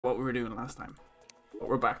what we were doing last time. But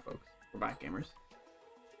we're back, folks. We're back, gamers.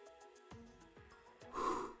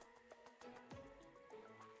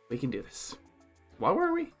 We can do this. What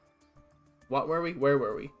were we? What were we? Where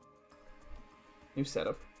were we? New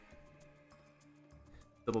setup.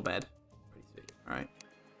 Double bed. Pretty sweet. Alright.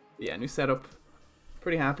 Yeah, new setup.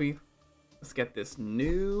 Pretty happy. Let's get this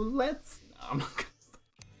new. Let's. No, I'm not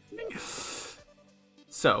gonna.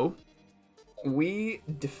 So, we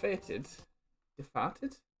defeated.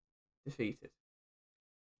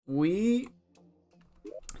 We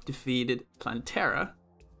defeated Plantera.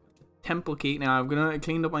 Temple key. Now I'm gonna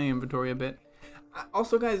clean up my inventory a bit.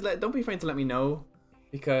 Also, guys, don't be afraid to let me know,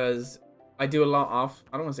 because I do a lot off.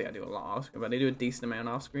 I don't want to say I do a lot off screen, but I do a decent amount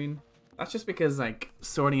off screen. That's just because, like,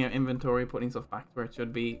 sorting out inventory, putting stuff back where it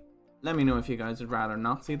should be. Let me know if you guys would rather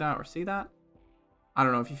not see that or see that. I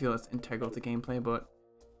don't know if you feel it's integral to gameplay, but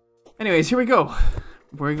anyways, here we go.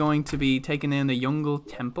 We're going to be taking in the Jungle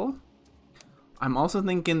Temple. I'm also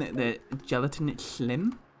thinking the Gelatin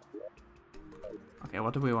Slim. Okay,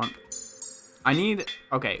 what do we want? I need...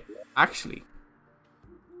 Okay, actually.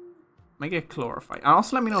 Make it chlorophyte. And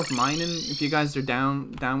also let me know if mining, if you guys are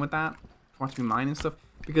down with that. Watch me mine and stuff.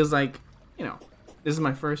 Because, like, you know, this is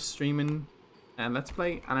my first streaming Let's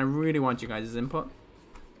Play. And I really want you guys' input.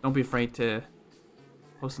 Don't be afraid to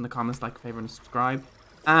post in the comments, like, favorite, and subscribe.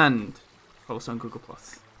 And post on Google+.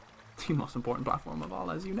 The most important platform of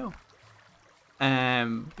all, as you know.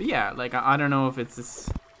 But yeah, like, I don't know if it's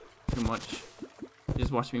just too much.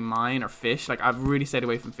 Just watch me mine or fish. Like, I've really stayed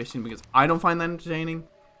away from fishing because I don't find that entertaining.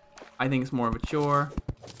 I think it's more of a chore.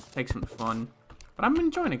 Takes from the fun. But I'm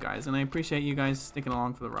enjoying it, guys, and I appreciate you guys sticking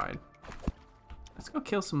along for the ride. Let's go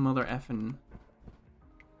kill some mother effing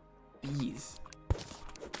bees.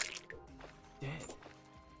 Dead.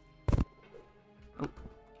 Oh.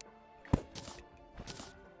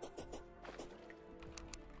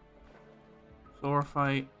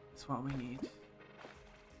 Chlorophyte is what we need.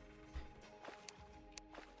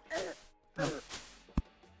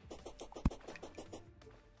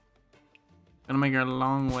 Gonna make her a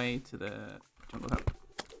long way to the jungle top.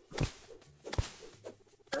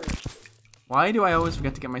 Why do I always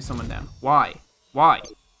forget to get my summon down? Why? Why?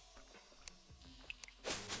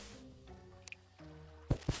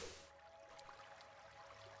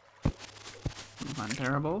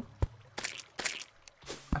 Pantera.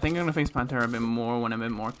 I think I'm gonna face Pantera a bit more when I'm a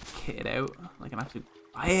bit more kitted out, like an absolute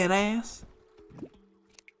badass.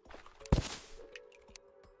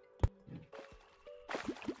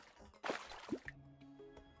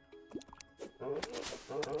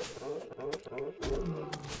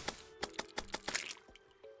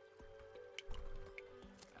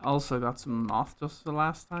 Also got some moth dust the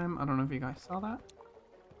last time. I don't know if you guys saw that.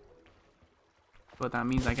 But that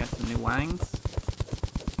means I get some new wangs.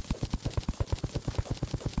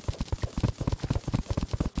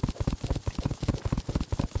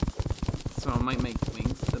 So I might make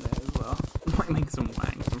wings today as well. Might make some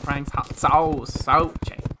wangs. Some Frank's hot sauce. So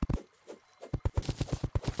check.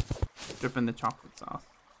 Dripping the chocolate sauce.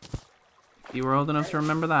 If you were old enough to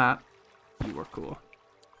remember that, you were cool.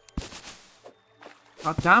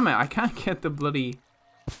 God damn it, I can't get the bloody...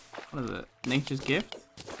 What is it? Nature's Gift?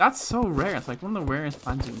 That's so rare. It's like one of the rarest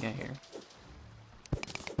plants you can get here.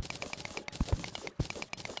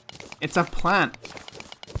 It's a plant.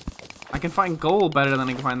 I can find gold better than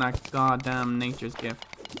I can find that goddamn Nature's Gift.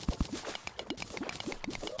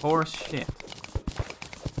 Horse shit.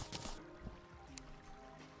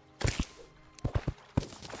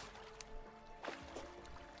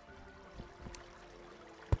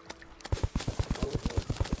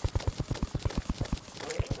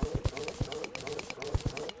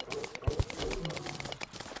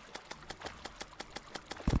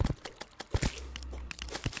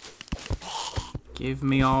 Give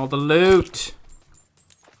me all the loot.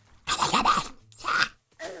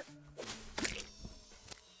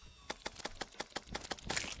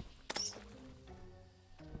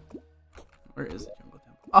 Where is the jungle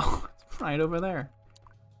temple? Oh, it's right over there.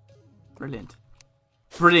 Brilliant.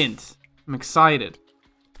 Brilliant. I'm excited.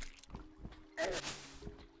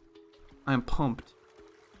 I'm pumped.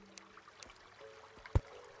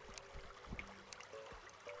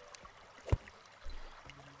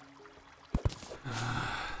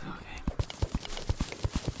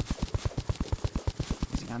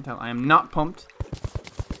 Can't tell. I am not pumped.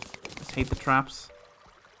 Just hate the traps.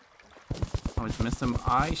 Always miss them.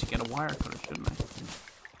 I should get a wire cutter, shouldn't I?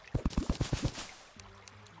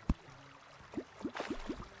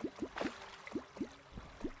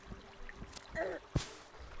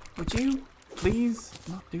 Would you please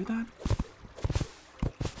not do that?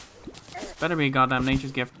 This better be a goddamn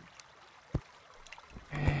Nature's Gift.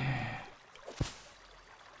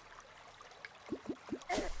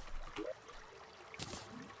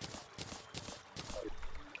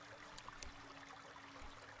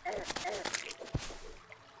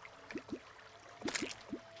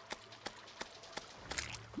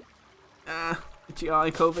 Itchy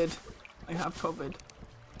eye, COVID. I have COVID.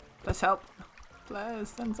 Let's help. Please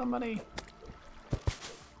send somebody.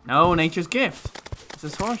 No, nature's gift. This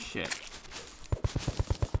is horse shit.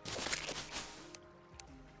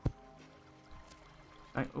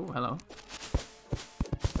 Right. Oh, hello.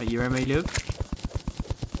 Are you ready, Luke?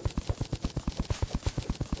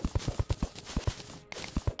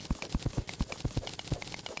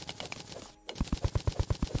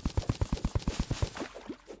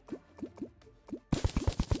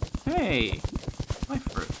 Hey, my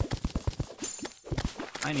fruit.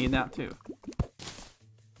 I need that too.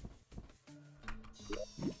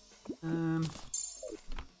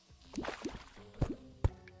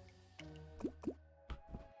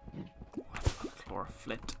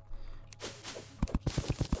 Flint.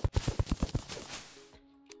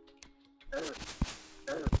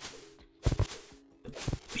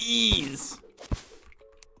 Bees.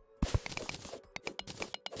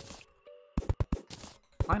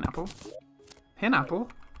 Pineapple. Pineapple.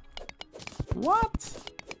 What?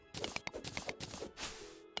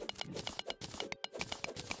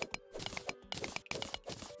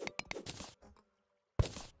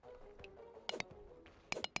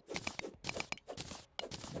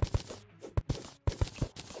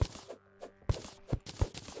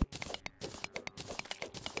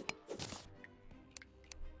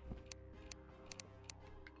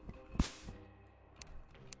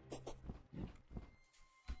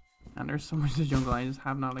 And there's so much in the jungle I just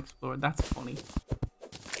have not explored. That's funny.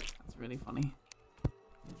 That's really funny.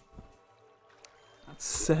 That's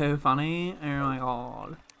so funny. Oh my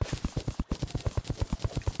god.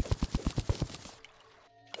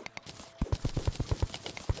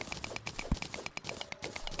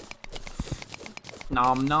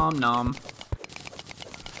 Nom nom nom.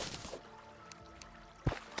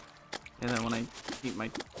 And then when I eat my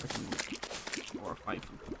freaking 4 or 5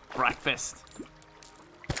 breakfast.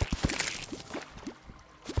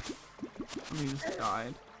 Somebody just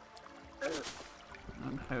died.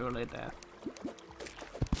 Unholy death.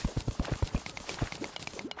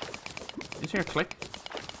 Did you hear a click?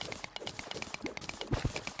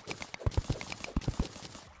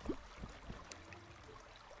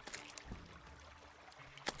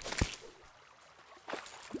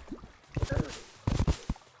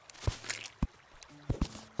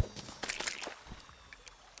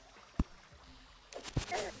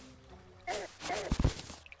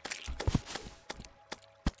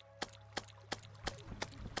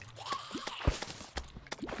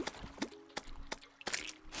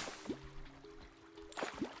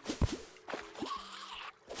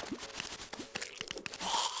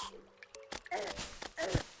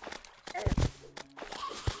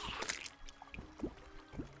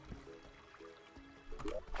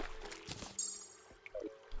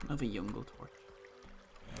 Another jungle torch.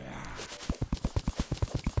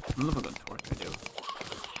 I love a good torch, I do.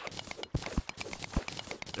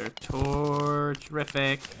 They're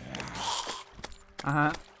torch-rific.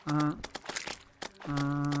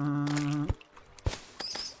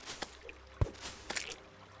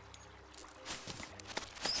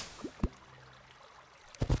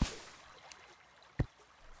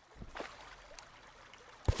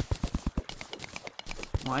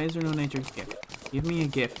 Why is there no nature's gift? Give me a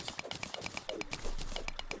gift.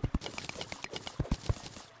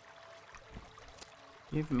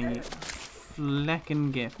 Give me a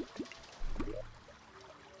fleckin' gift.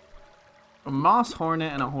 A moss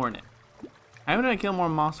hornet and a hornet. How did I kill more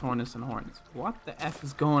moss hornets than hornets? What the F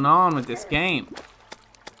is going on with this game?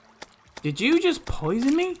 Did you just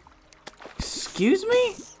poison me? Excuse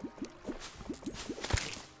me?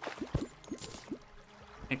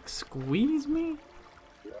 Squeeze me?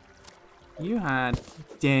 You had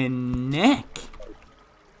the neck.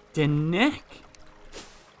 The neck.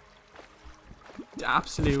 The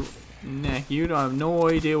absolute neck. You don't have no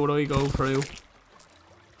idea what I go through.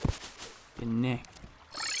 The neck.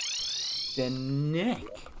 The neck.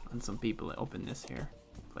 And some people up in this here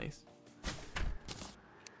place.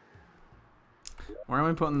 Where am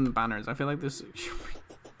I putting the banners? I feel like this...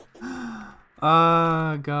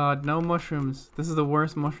 Oh god, no mushrooms. This is the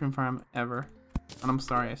worst mushroom farm ever. And I'm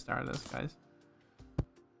sorry I started this, guys.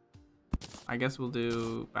 I guess we'll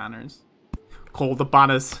do banners. Call the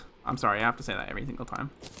banners. I'm sorry, I have to say that every single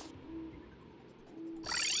time.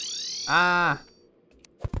 Ah!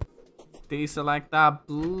 Deselect that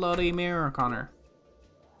bloody mirror, Connor.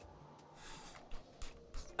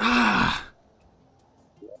 Ah!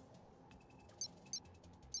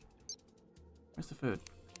 Where's the food?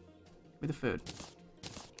 Give me the food.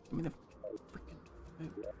 Give me the freaking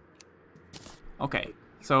food. Okay,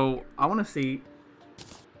 so I want to see.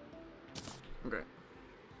 Okay.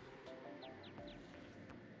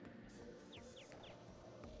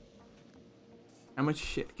 How much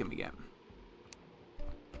shit can we get?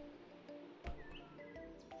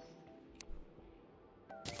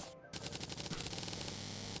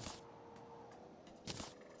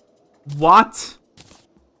 What?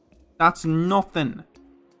 That's nothing.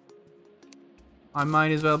 I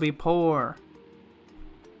might as well be poor.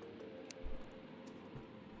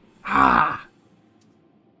 Ah!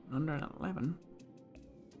 111.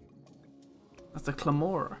 That's a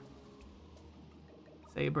claymore.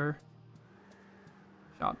 Saber.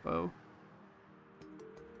 Shot bow.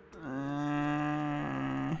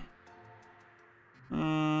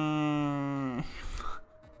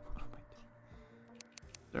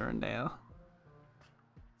 Durandale.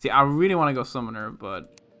 See, I really want to go Summoner,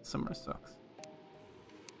 but Summoner sucks.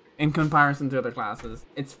 In comparison to other classes.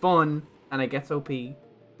 It's fun, and it gets OP,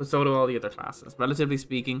 but so do all the other classes. Relatively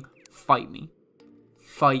speaking, fight me.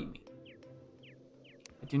 Fight me.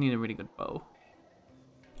 I do need a really good bow.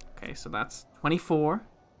 Okay, so that's 24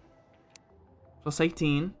 plus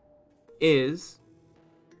 18 is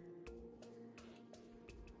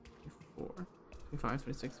 24, 25,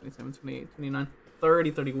 26, 27, 28, 29,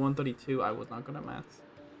 30, 31, 32. I was not good at maths.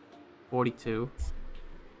 42.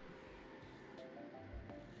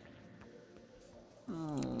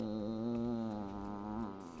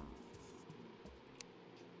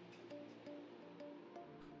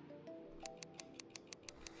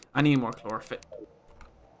 I need more chlorophyte.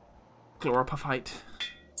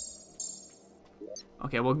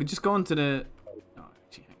 Okay, well, just go into the... Oh,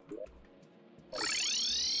 actually, hang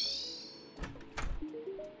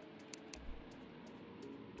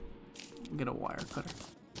on. Get a wire cutter.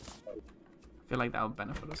 I feel like that would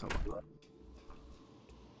benefit us a lot.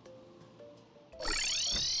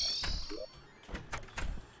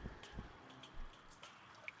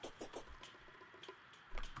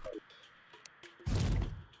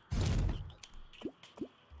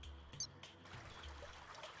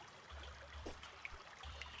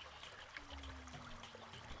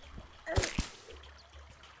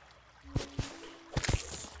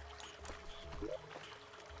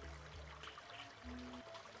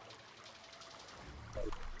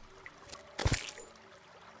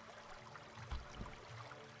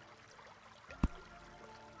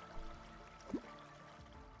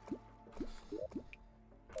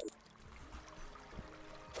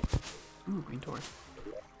 Ooh, green torch.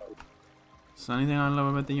 So anything I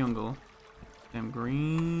love about the jungle. Them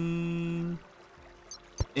green.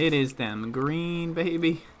 It is them green,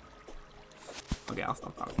 baby. Okay, I'll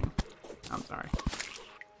stop talking. I'm sorry.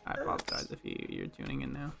 I apologize if you're tuning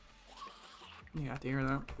in now. You got to hear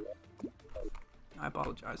that. I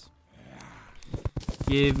apologize.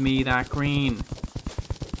 Give me that green.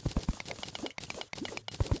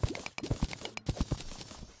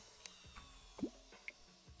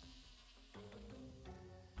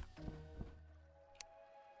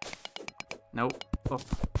 Nope. Up.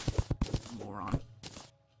 Moron.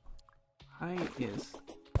 Hi is.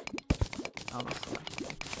 Oh,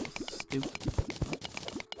 that's stupid.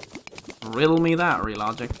 Riddle me that,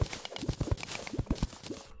 relogic.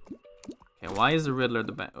 Okay, why is the Riddler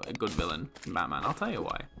a good villain in Batman? I'll tell you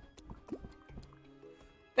why.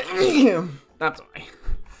 That's why.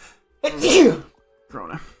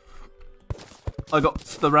 Corona. I got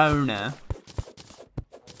the Rona.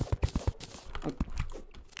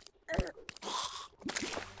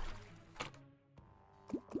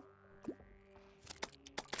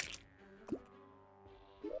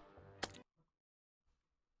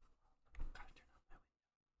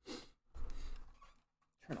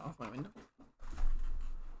 Turn off my window.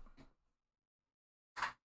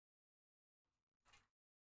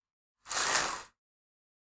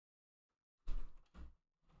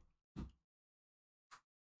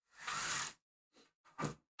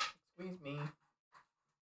 Squeeze me.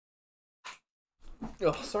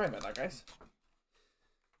 Oh, sorry about that, guys.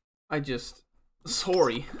 I just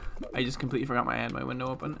completely forgot I had my window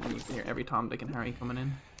open, and you can hear every Tom, Dick, and Harry coming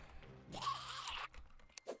in.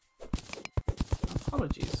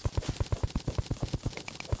 Apologies.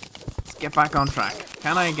 Let's get back on track.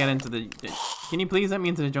 Can I get into the... Can you please let me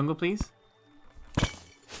into the jungle, please?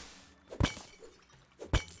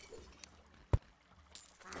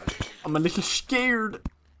 I'm a little scared.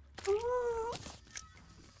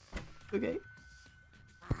 Okay.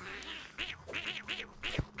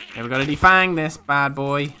 Okay, we gotta defang this bad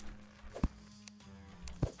boy.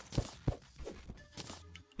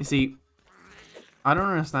 You see, I don't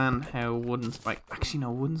understand how wooden spike... Actually,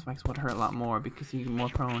 no, wooden spikes would hurt a lot more because you're more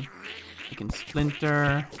prone. You can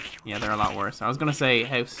splinter. Yeah, they're a lot worse. I was gonna say,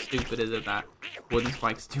 how stupid is it that wooden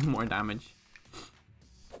spikes do more damage?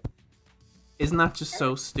 Isn't that just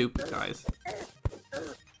so stupid, guys?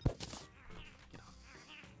 Get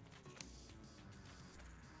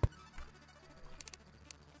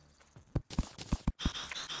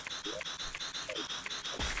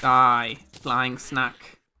Die, flying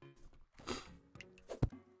snack.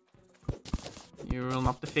 You will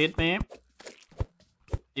not defeat me.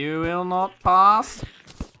 You will not pass.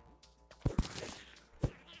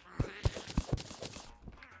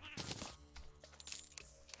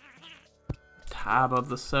 Tab of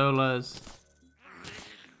the solas.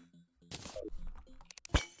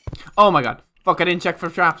 Oh my god. Fuck, I didn't check for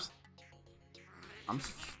traps. I'm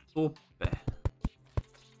stupid.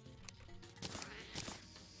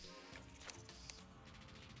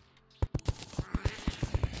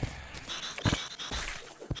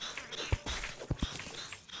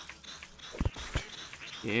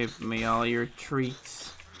 Give me all your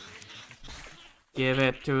treats. Give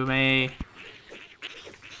it to me.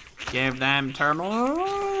 Give them to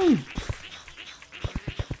me.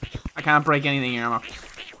 I can't break anything here, Emma.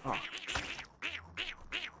 Oh.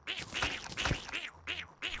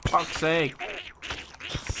 Fuck's sake.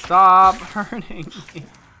 Stop hurting me.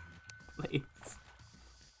 Please.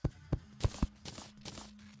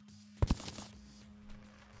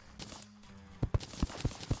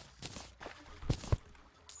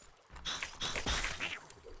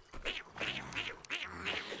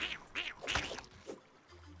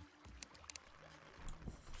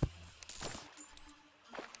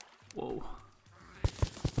 Whoa.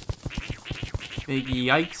 Big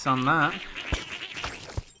yikes on that.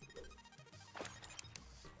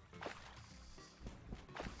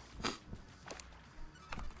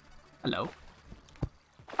 Hello.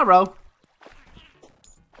 Hello.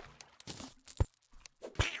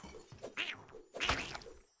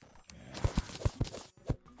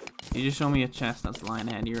 You just show me a chest that's lying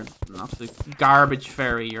ahead. You're an absolute garbage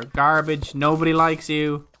fairy. You're garbage. Nobody likes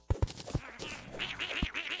you.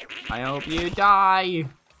 I hope you die.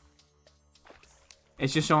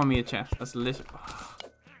 It's just showing me a chest. That's literally...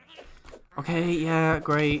 Okay, yeah,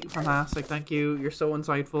 great. Fantastic. Thank you. You're so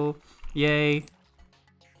insightful. Yay.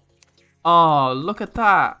 Oh, look at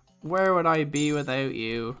that. Where would I be without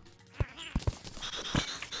you?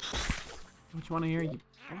 What you want to hear? You...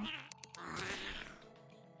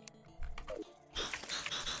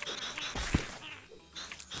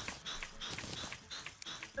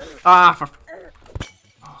 Ah, for...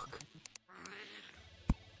 Fuck.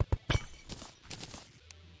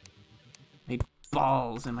 Made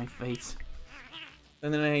balls in my face.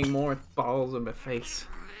 And then I ate more balls in my face.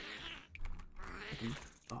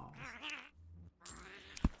 Balls.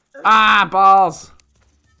 Ah, balls!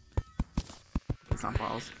 It's not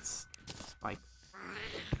balls, it's spike.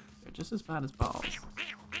 They're just as bad as balls.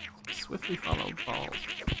 Swiftly follow balls.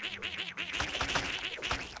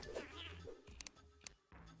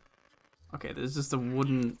 Okay, there's just a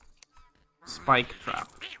wooden spike trap.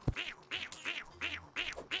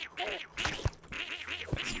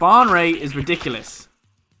 Spawn rate is ridiculous.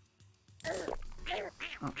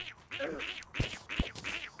 Oh.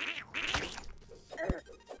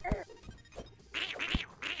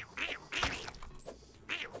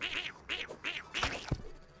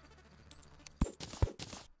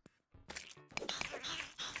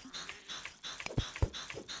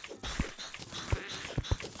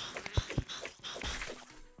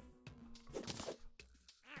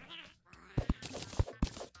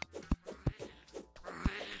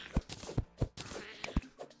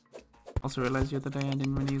 Also realized the other day I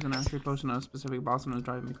didn't really use an accurate potion on a specific boss and it was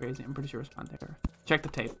driving me crazy. I'm pretty sure it's Pantera. Check the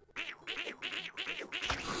tape.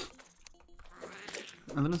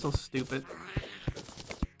 And then it's so stupid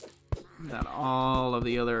that all of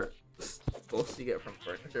the other stuff you get from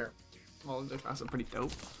furniture, all of the classes are pretty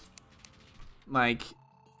dope. Like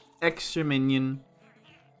extra minion,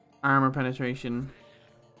 armor penetration,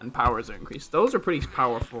 and powers are increased. Those are pretty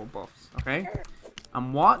powerful buffs, okay?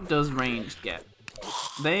 And what does ranged get?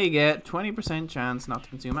 They get 20% chance not to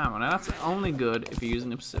consume ammo. Now that's only good if you're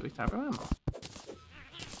using a specific type of ammo.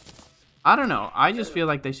 I don't know. I just feel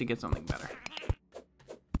like they should get something better.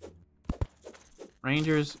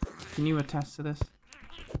 Rangers, can you attest to this?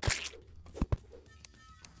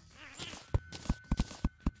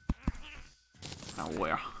 Oh,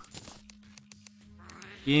 where?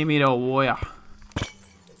 Give me the wire.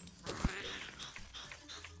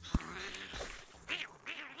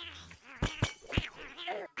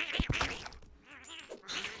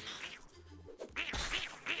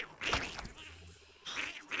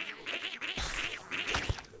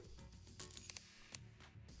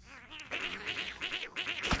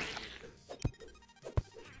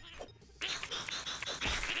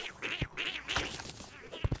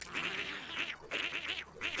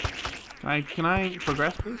 Can I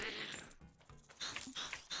progress, please?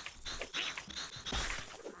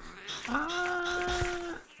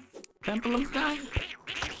 Ah, Temple of Dank.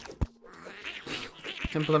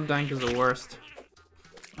 Temple of Dank is the worst.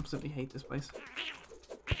 Absolutely hate this place.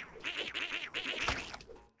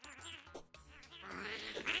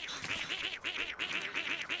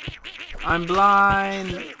 I'm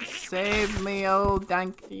blind! Save me, oh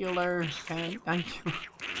Dank healer! Thank you.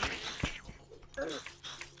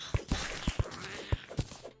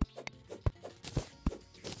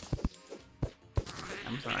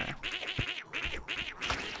 I'm sorry.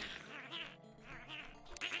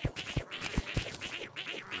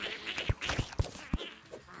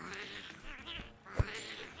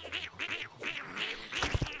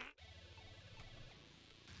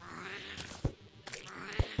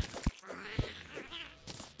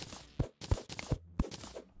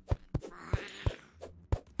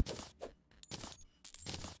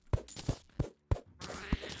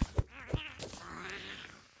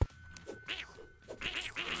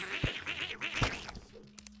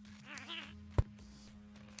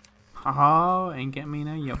 Oh, ain't get me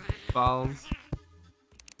now, you balls.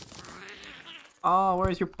 Oh,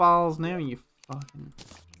 where's your balls now, you fucking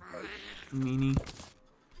meanie?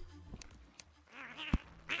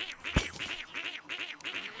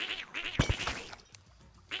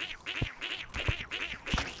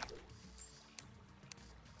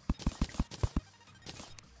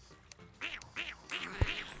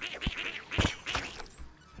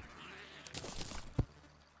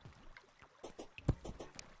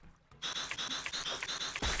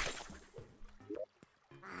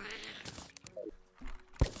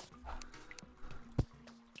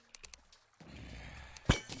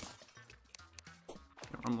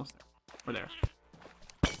 We're almost there. We're there.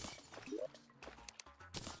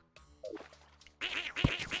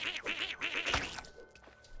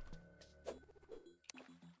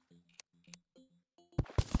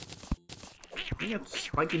 You got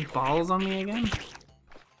spiky balls on me again? What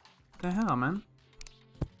the hell, man?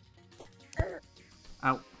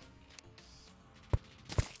 Ow.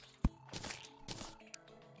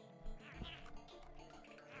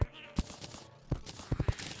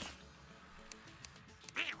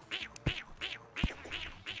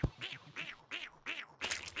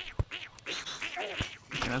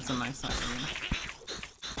 Okay, that's a nice side arena.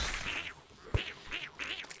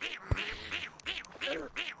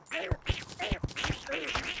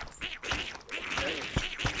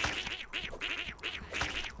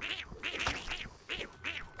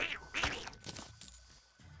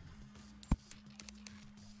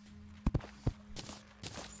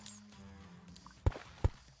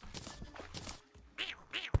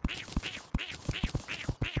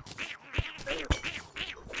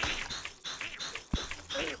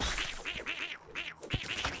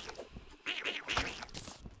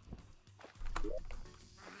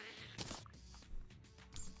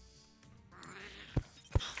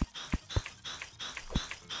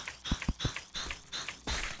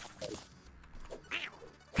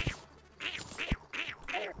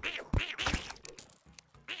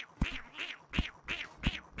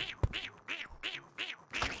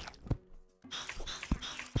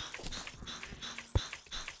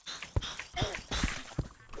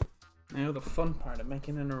 Now the fun part of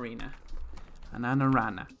making an arena. An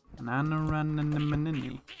anarana. An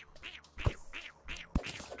anarana.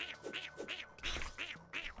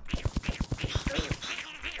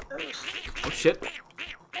 Oh shit.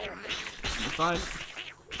 Inside.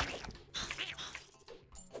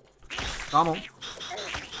 Come on.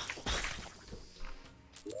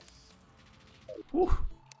 Whew.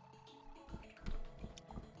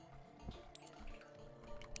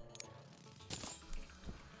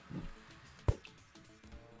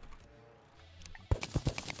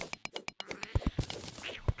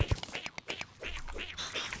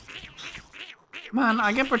 Man,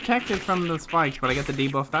 I get protected from the spikes, but I get the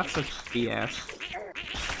debuff. That's such BS.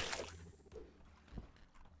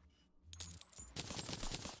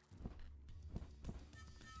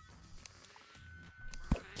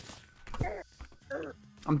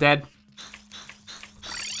 I'm dead.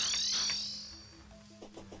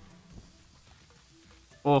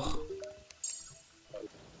 Ugh.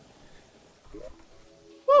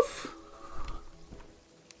 Woof.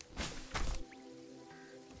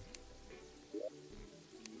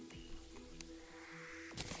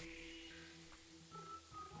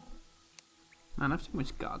 Man, I have too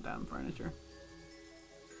much goddamn furniture.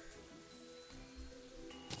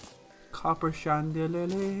 Copper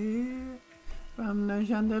chandelier from the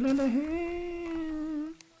chandelier.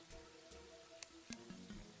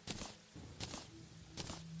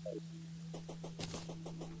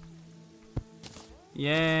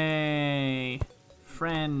 Yay!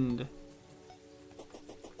 Friend.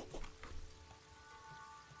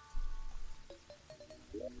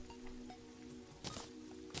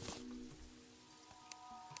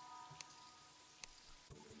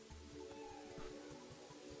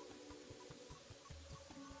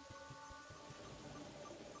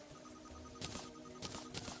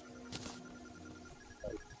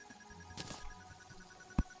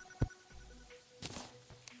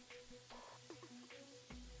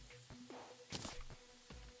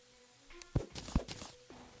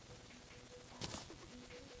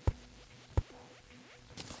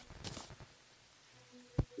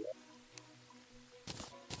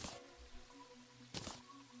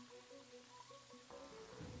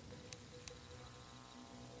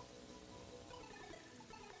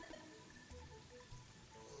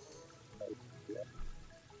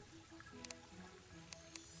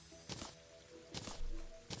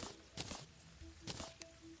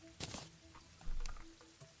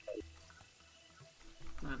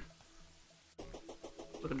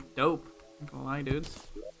 dope. Not gonna lie, dudes.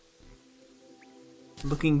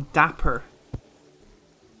 Looking dapper.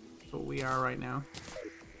 That's what we are right now.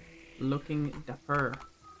 Looking dapper.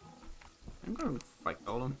 I'm gonna fight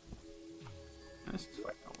Golem. Let's just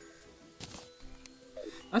fight Golem.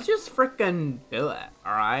 Let's just frickin' do it,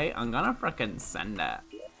 alright? I'm gonna frickin' send it.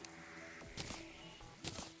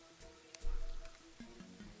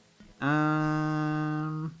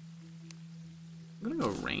 I'm gonna go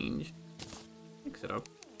range. Mix it up.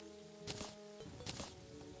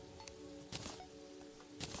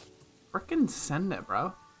 Frickin' send it,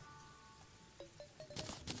 bro.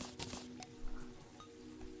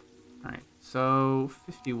 Alright, so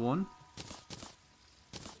 51.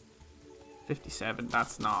 57,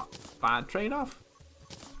 that's not a bad trade-off.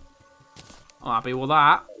 I'm happy with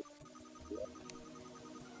that.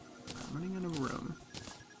 I'm running out of room.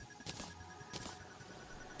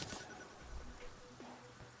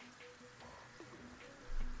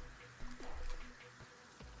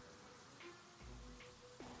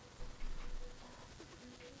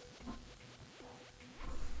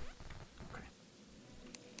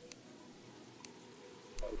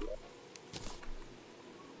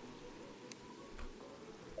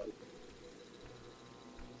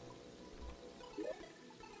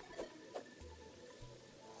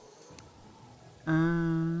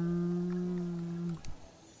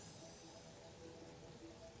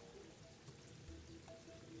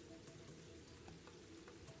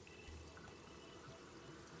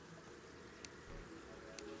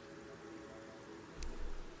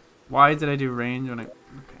 Why did I do range when I...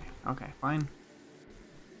 Okay, fine.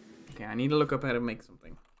 Okay, I need to look up how to make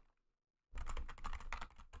something.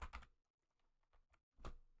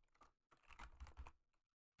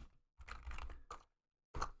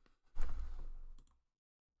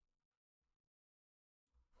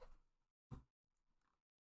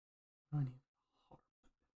 I need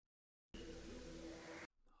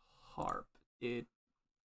harp, dude.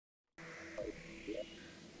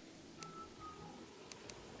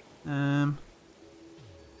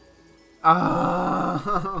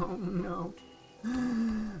 Oh no.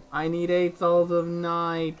 I need 8 souls of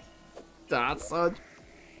night. That's such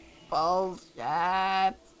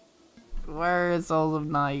bullshit. Where is souls of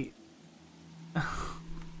night?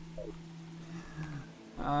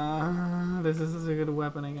 This is such a good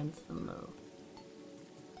weapon against them though.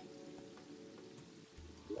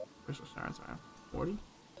 Crystal stars are 40.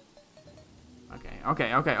 Okay.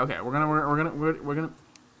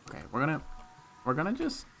 We're gonna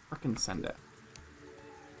just freaking send it.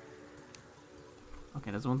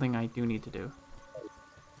 Okay, there's one thing I do need to do.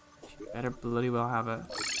 She better bloody well have it.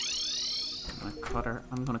 I'm gonna cut her.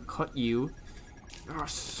 I'm gonna cut you.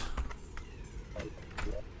 Yes.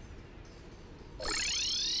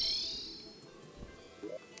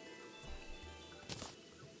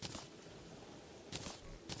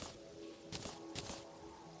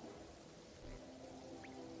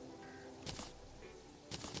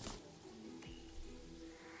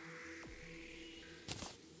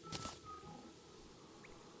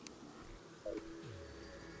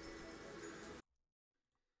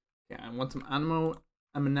 I want some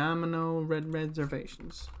amino red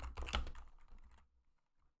reservations.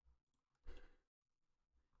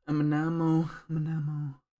 Aminamo.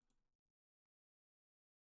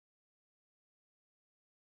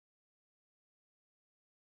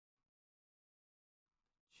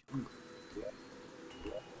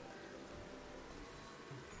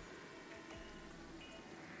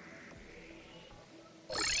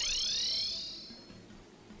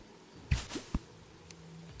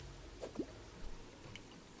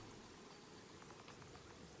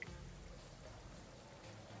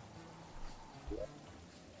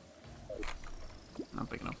 Not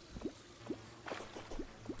big enough.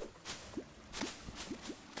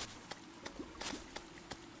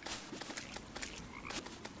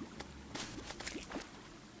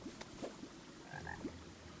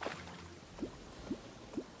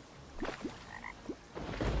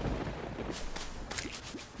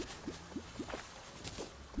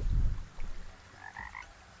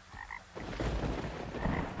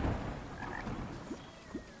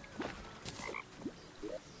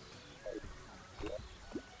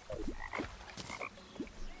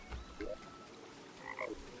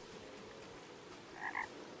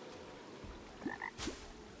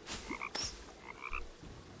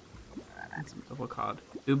 Double card.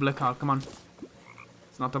 Double card, come on.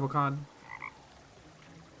 It's not double card.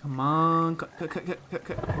 Come on.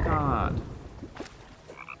 Card.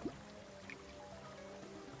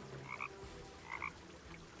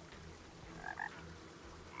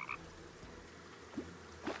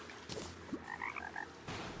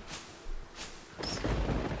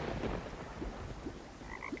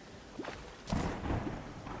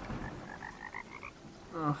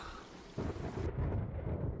 Ugh. What's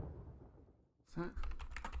that?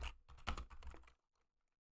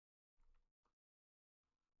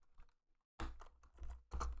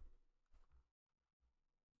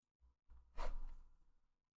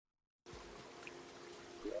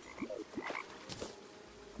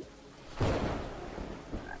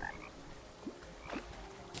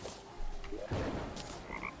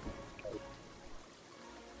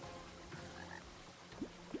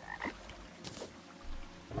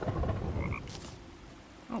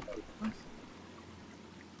 Oh, nice.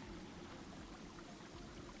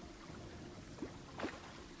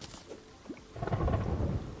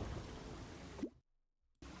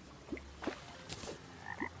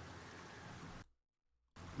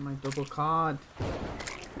 My double card.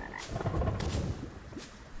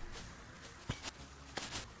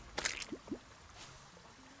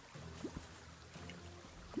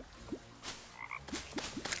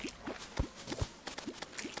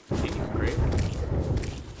 Great.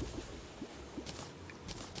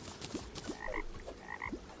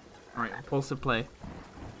 Alright, impulsive play.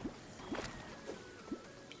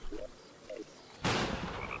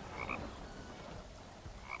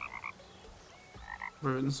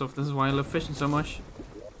 And stuff. This is why I love fishing so much.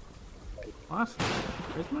 What?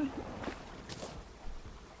 Where's my?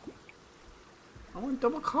 I want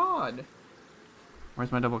double card.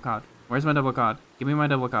 Where's my double card? Where's my double card? Give me my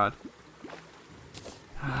double card.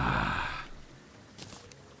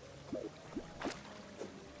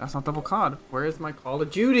 That's not double card. Where is my Call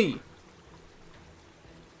of Duty?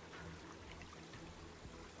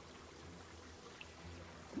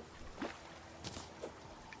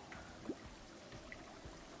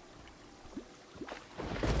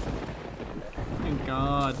 Thank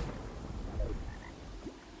God.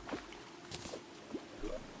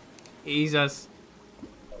 Jesus.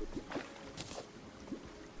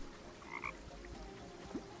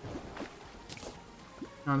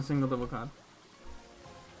 Not a single double card.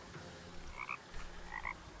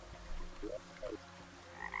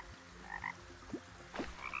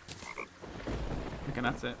 Okay,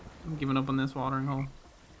 that's it. I'm giving up on this watering hole.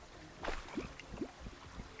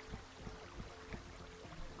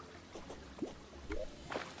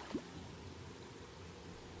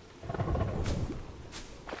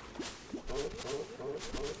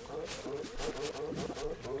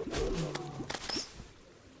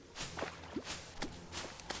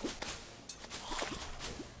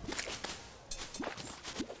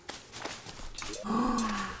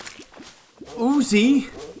 Uzi?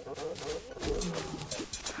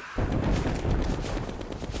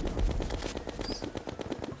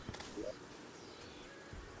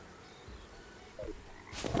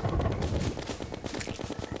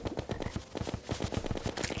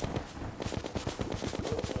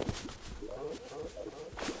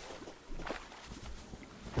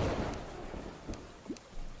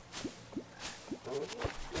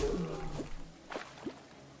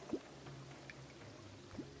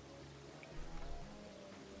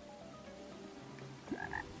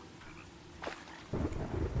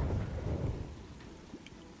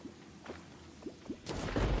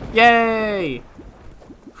 Yay!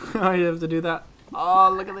 I have to do that.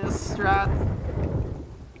 Oh, look at this strat.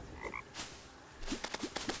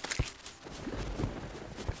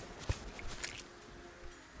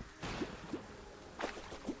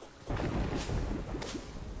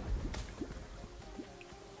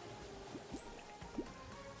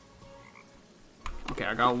 Okay,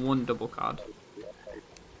 I got one double card.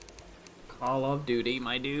 Call of Duty,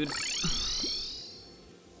 my dude.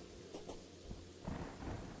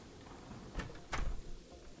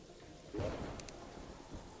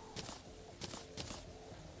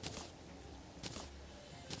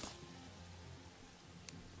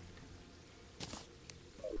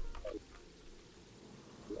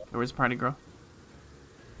 Where's Party Girl?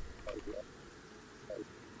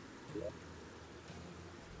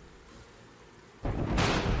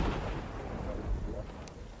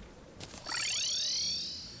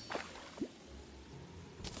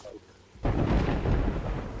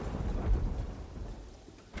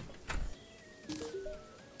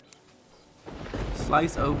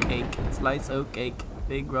 Slice oat cake. Slice oat cake.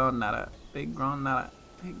 Big granada. Big granada.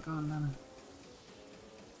 Big granada.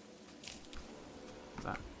 What's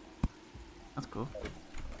that? That's cool.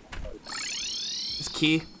 It's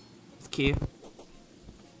key. It's key.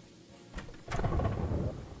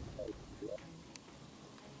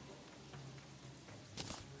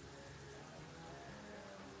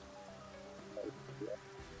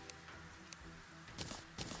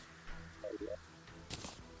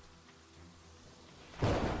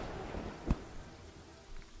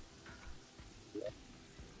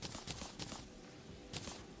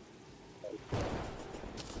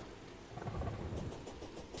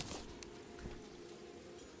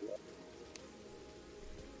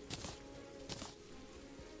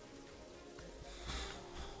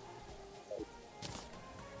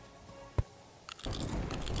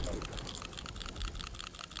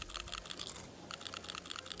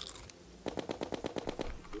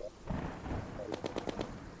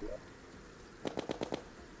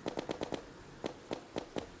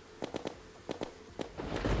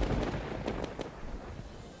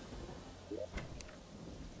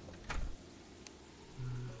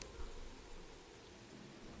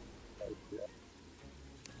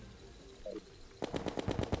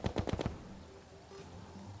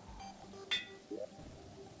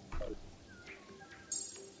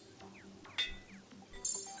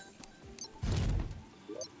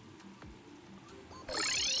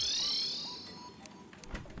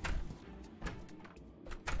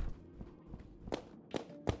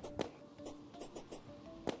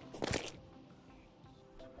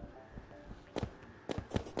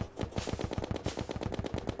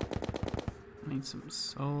 need some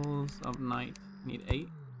souls of night. Need 8.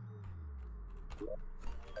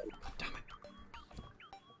 Damn it.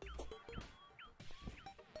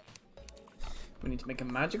 We need to make a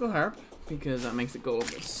magical harp because that makes the goal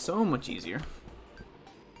so much easier.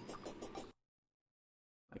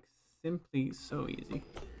 Like, simply so easy.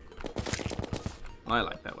 I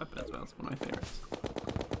like that weapon as well. It's one of my favorites.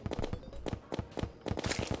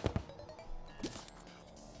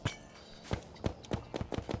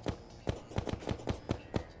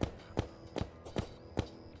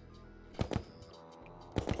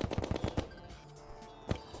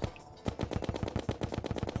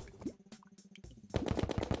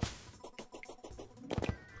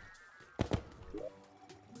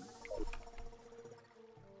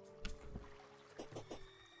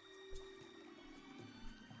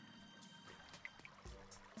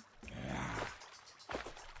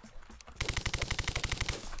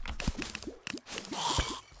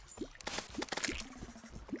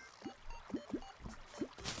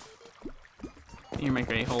 You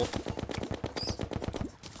make a hole.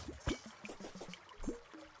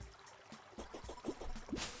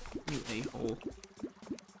 You a-hole.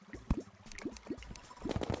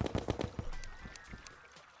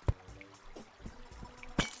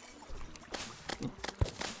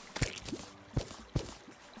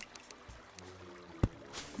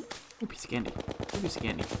 Ooh, piece of candy. Ooh, piece of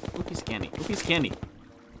candy. Ooh, piece of candy. Ooh, piece of candy.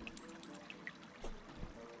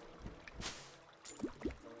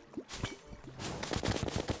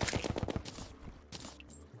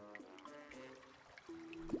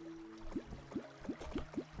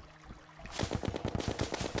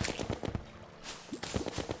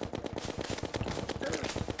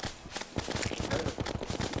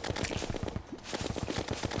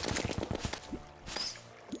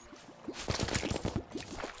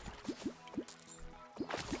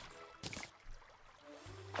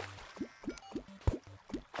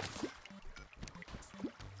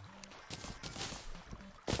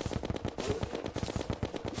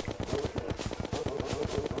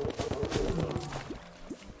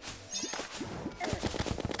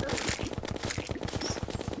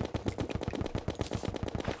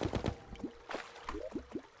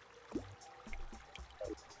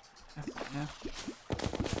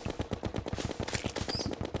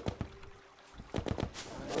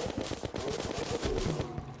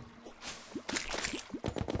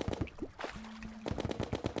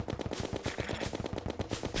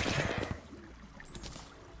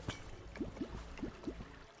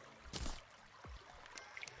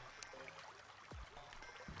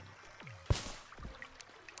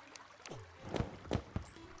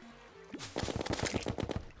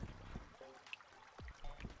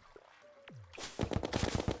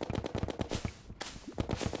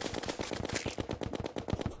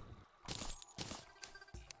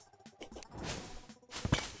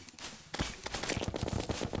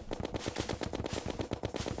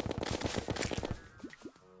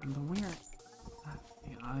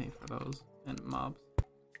 For those and mobs.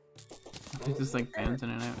 It's just like bouncing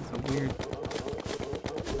in and out. It's so weird.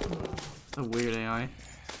 It's a weird AI.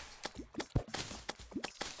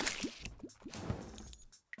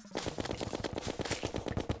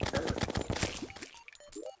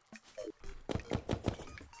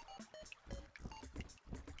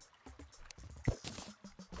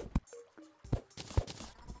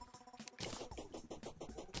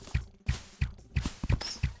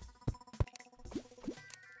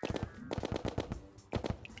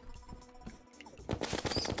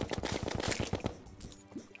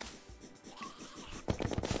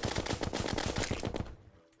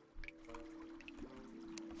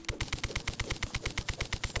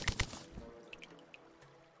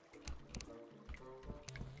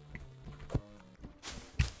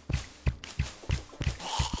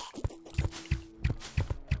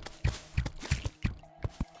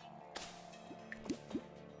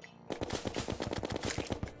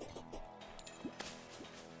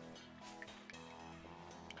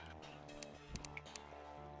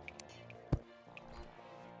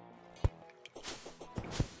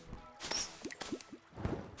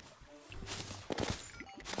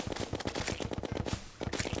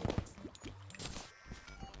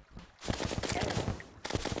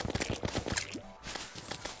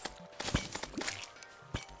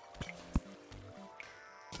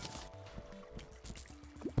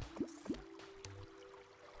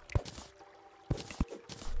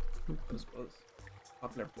 This was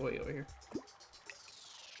popular boy over here.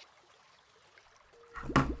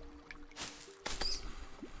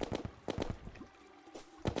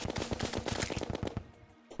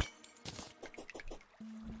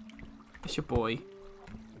 It's your boy,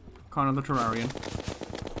 Connor the Terrarian,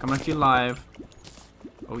 coming at you live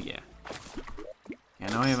Oh yeah. Yeah,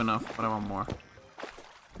 now I have enough, but I want more.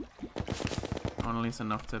 I want at least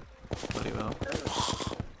enough to bloody well.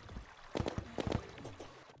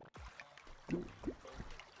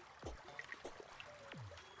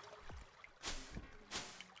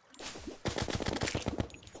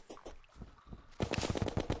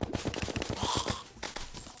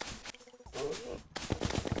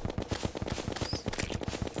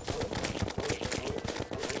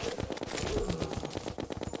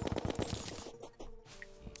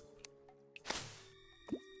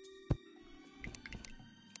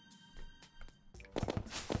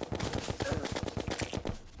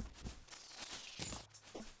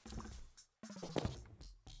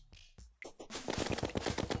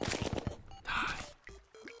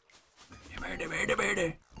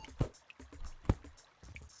 Verde.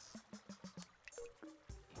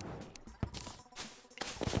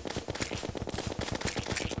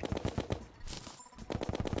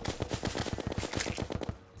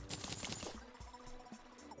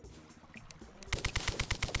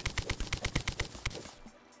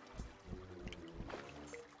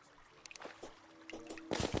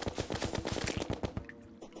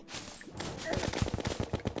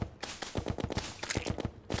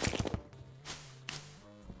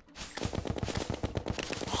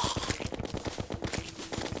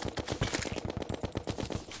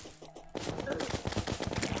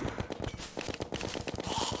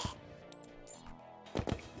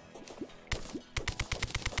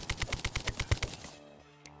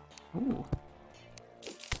 Ooh.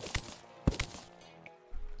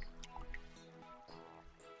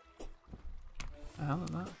 The hell is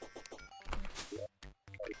that?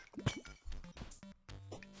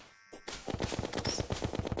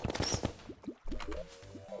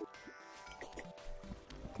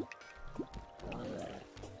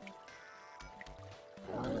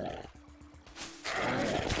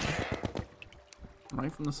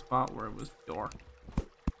 Right from the spot where it was dark.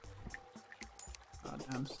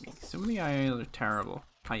 Goddamn sneak. Some of the AIs are terrible.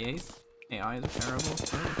 AIs are terrible.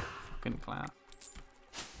 They're fucking class.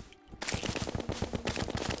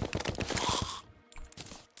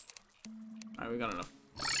 Alright, we got enough.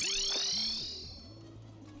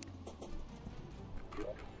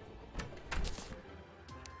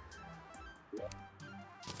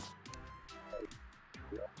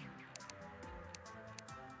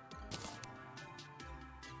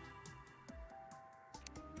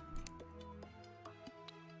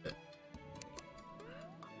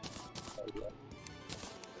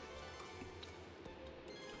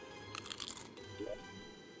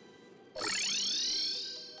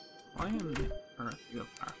 Why on earth you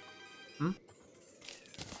have power? Hmm?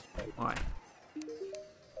 Why?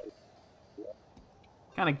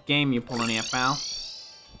 What kind of game you pulling here, pal?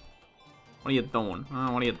 What are you doing?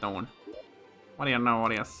 Oh, what are you doing? What do you know? What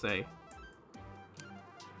do you say?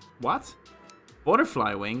 What?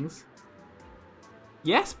 Butterfly wings?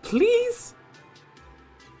 Yes, please!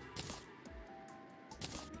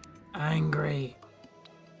 Angry.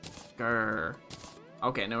 Grr.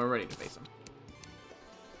 Okay, now we're ready to face him.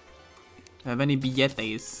 Do I have any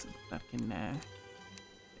billetes that can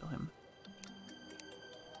kill him?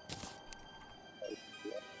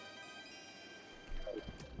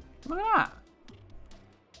 Look at that.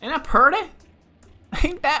 Ain't that pretty?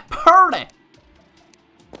 Ain't that pretty?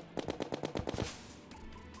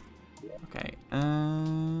 Okay,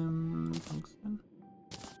 tungsten.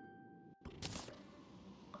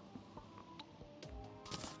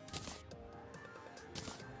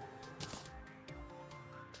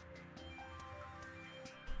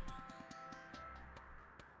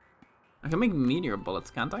 I can make meteor bullets,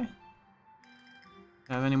 can't I? Do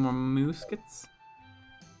I have any more muskets?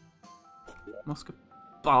 Musket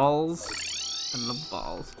balls. I love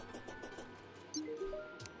balls.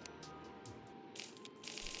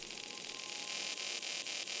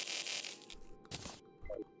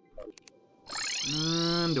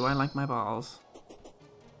 Do I like my balls?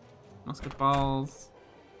 Musket balls.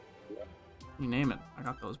 You name it. I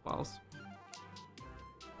got those balls.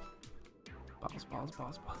 Balls, balls, balls,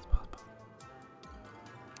 balls, balls, balls.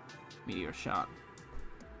 Meteor shot.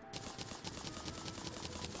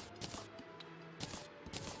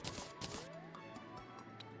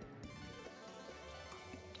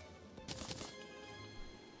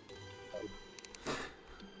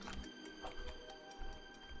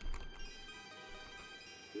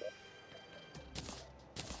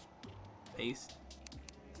 Paste.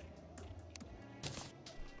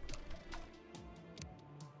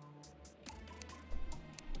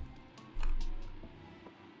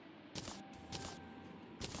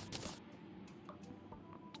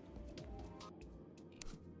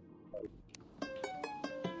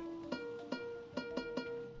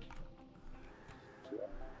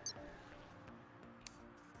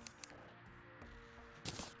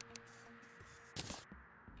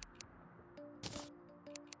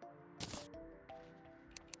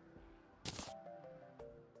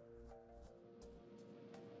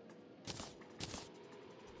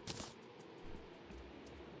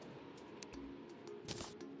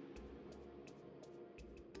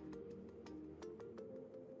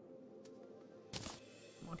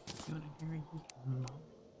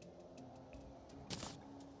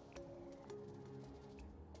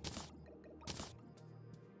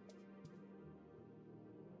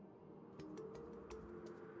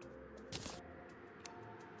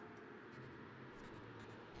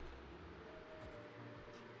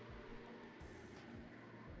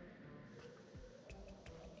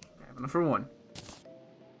 Enough for one.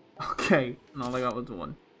 Okay, and all I got was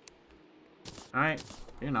one. Alright,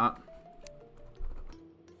 you're not.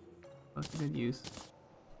 That's a good use.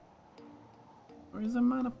 Where's the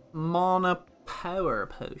mana power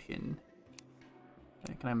potion?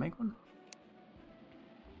 Okay, can I make one?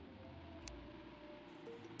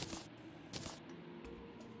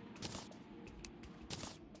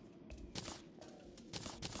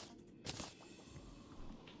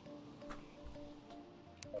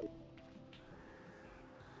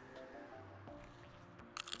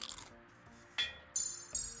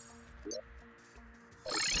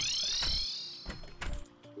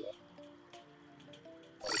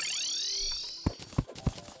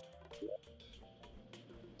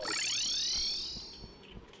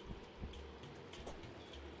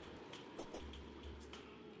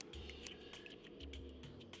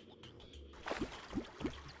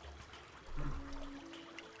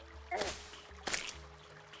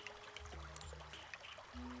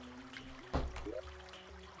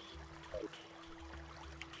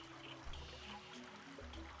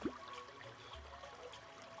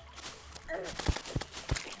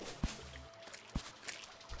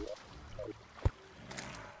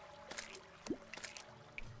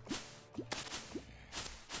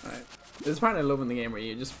 Alright. This is part I love in the game where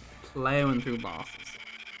you're just plowing through bosses.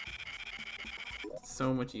 It's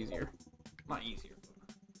so much easier. Not easier.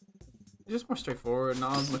 It's just more straightforward,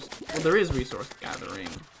 not as much. Well, there is resource gathering.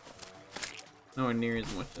 Nowhere near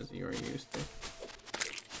as much as you are used to.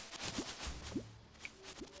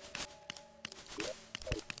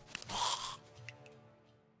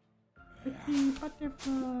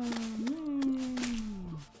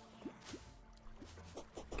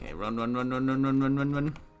 Okay,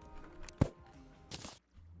 run.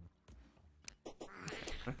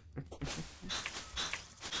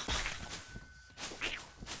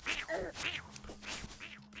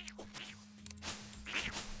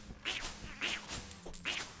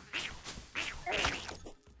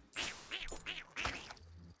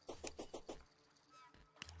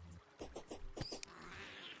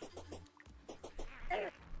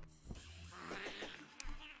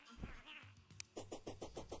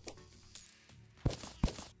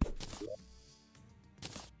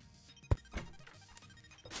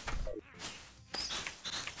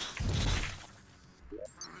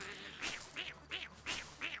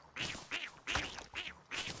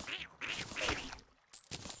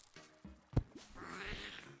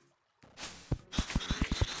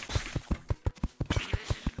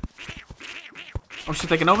 Oh shit,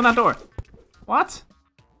 they can open that door. What?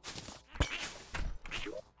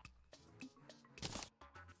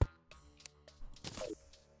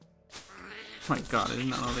 Oh my god, I did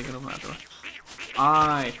not know they could open that door.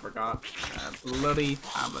 I forgot. Bloody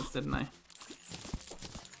tablets, didn't I?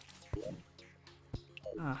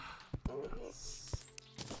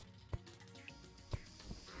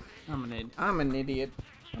 I'm an idiot.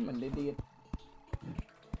 I'm an idiot.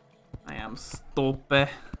 I am stupid.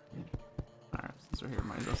 Alright, since we're here,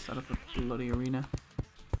 might as well set up a bloody arena.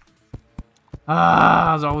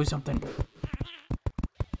 Ah, there's always something.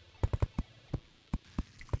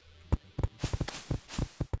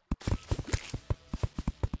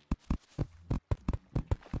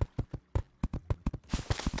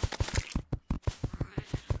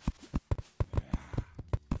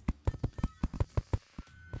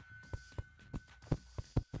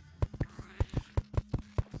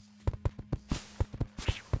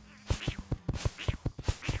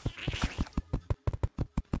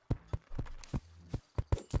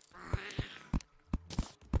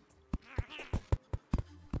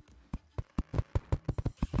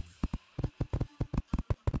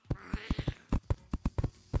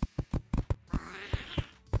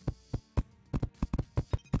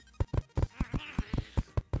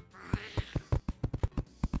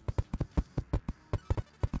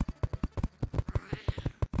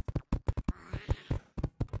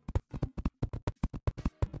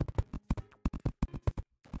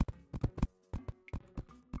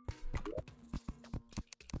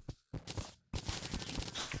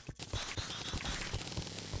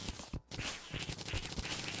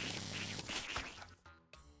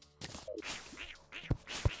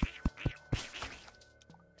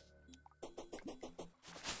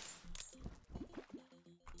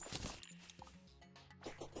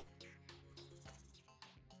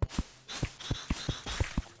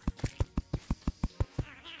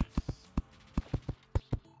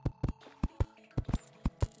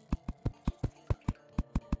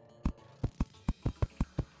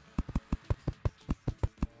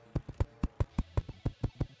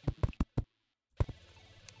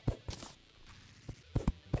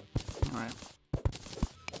 Alright.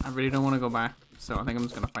 I really don't want to go back, so I think I'm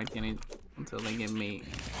just gonna fight the enemies until they give me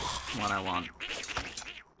what I want.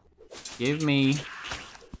 Give me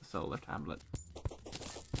the solar tablet.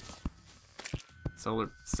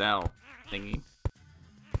 Solar cell thingy.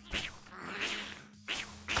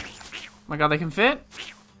 Oh my god, they can fit?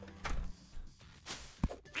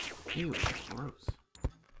 Ew, that's gross.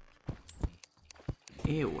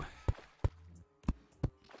 Ew.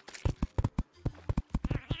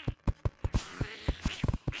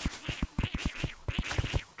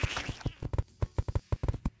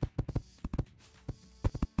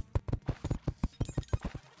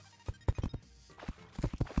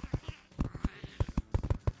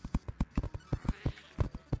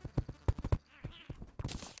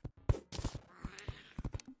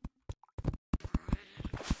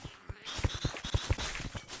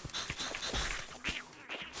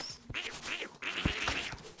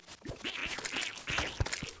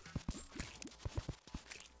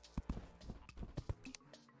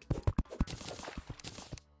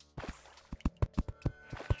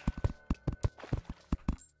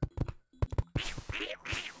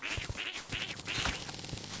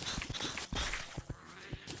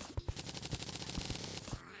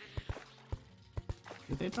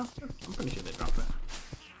 Did they drop it? I'm pretty sure they dropped it.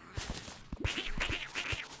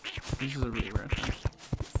 This is a really rare thing.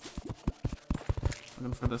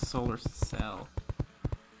 Looking for the solar cell.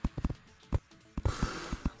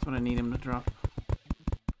 That's what I need him to drop.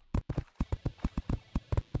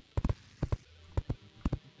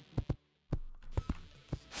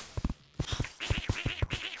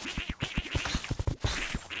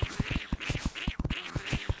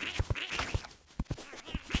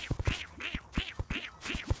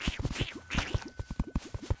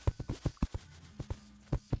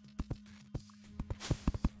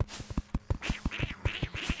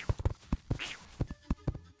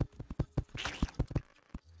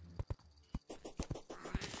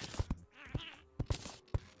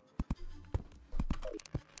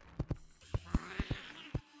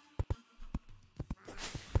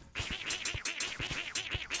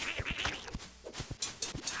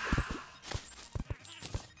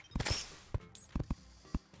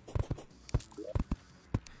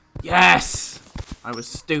 Yes! I was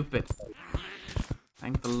stupid.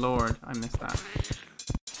 Thank the Lord I missed that.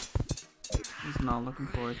 He's not looking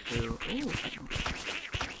forward to... Ooh,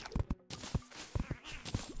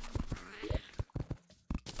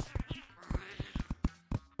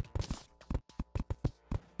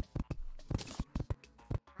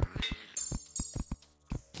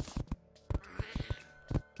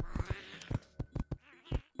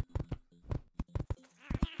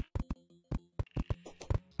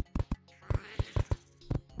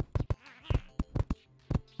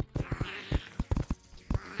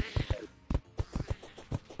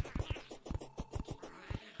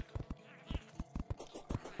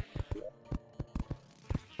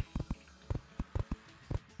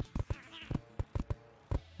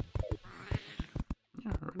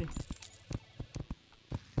 already.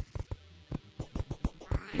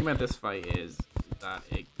 The thing about this fight is that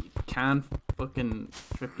it can fucking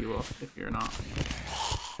trip you up if you're not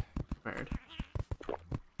prepared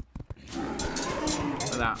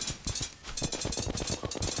for that.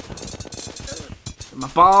 My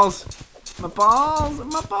balls! My balls!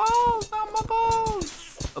 My balls! Not my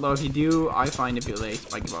balls! Although if you do, I find if you lay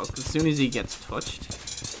spiky balls, because as soon as he gets touched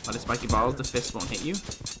by the spiky balls, the fist won't hit you.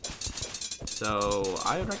 So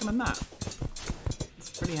I would recommend that.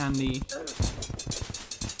 It's pretty handy.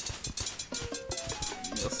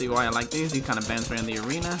 You'll see why I like these. You kind of bounce around the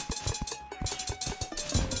arena.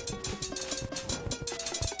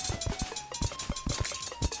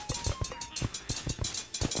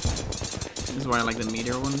 This is why I like the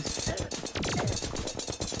meteor ones.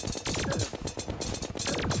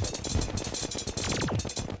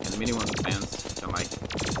 Yeah, the meteor ones bounce, which I like.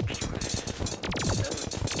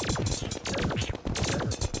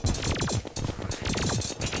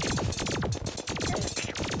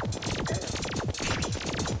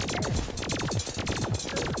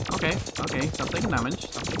 Okay, stop taking damage,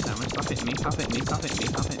 stop taking damage, stop hitting me, stop hitting me, stop hitting me,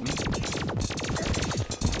 stop hitting me.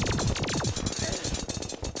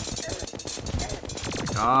 Oh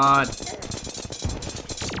my god.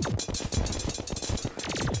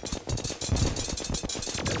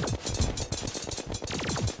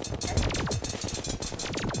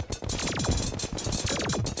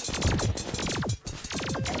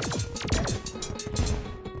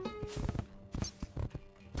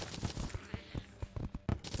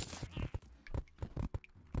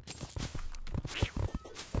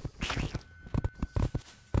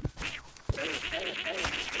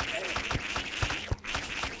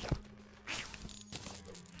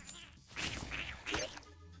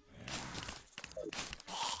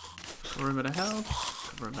 Cover a bit of health.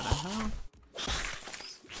 Cover a bit of health.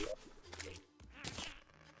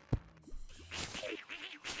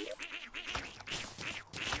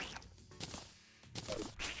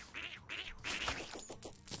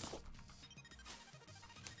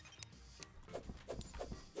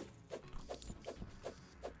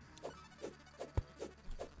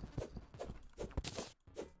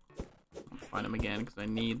 Find him again because I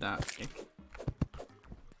need that kick.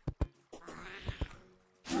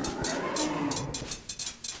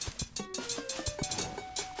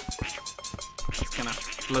 Just kind of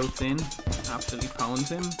floats in, absolutely pounds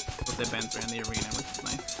him, but they bends around the arena, which is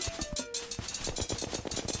nice.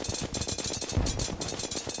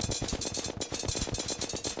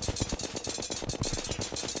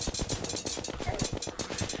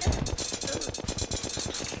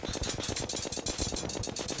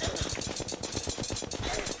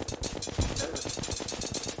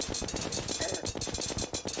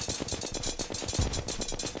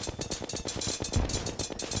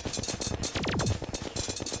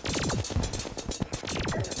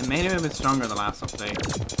 It made him a bit stronger the last update,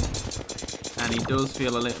 and he does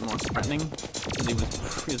feel a little more threatening because he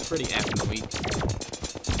was pretty effing weak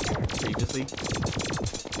previously,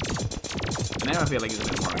 and now I feel like he's a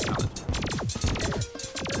bit more challenging.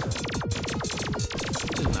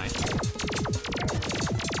 Which is nice.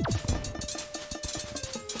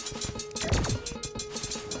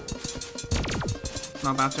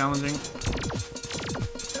 Not that challenging.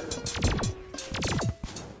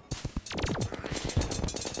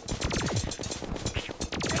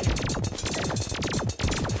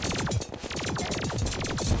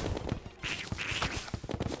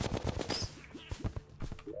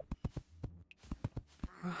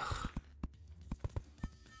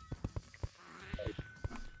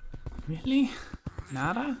 Really?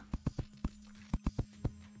 Nada?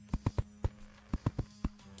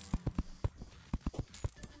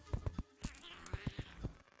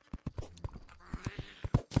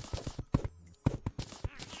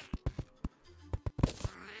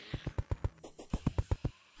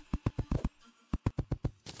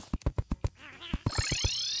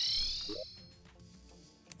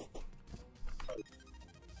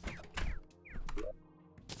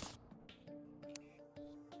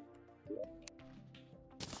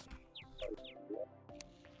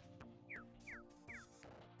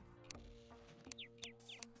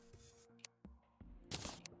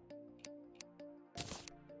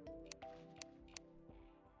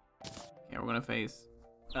 Yeah, we're gonna face.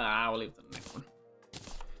 We'll leave it to the next one.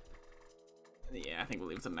 Yeah, I think we'll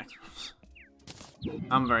leave it to the next one.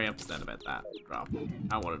 I'm very upset about that drop.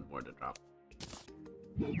 I wanted more to drop.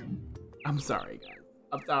 I'm sorry, guys.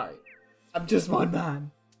 I'm sorry. I'm just one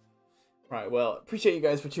man. Right, well, appreciate you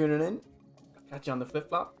guys for tuning in. Catch you on the flip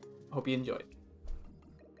flop. Hope you enjoyed.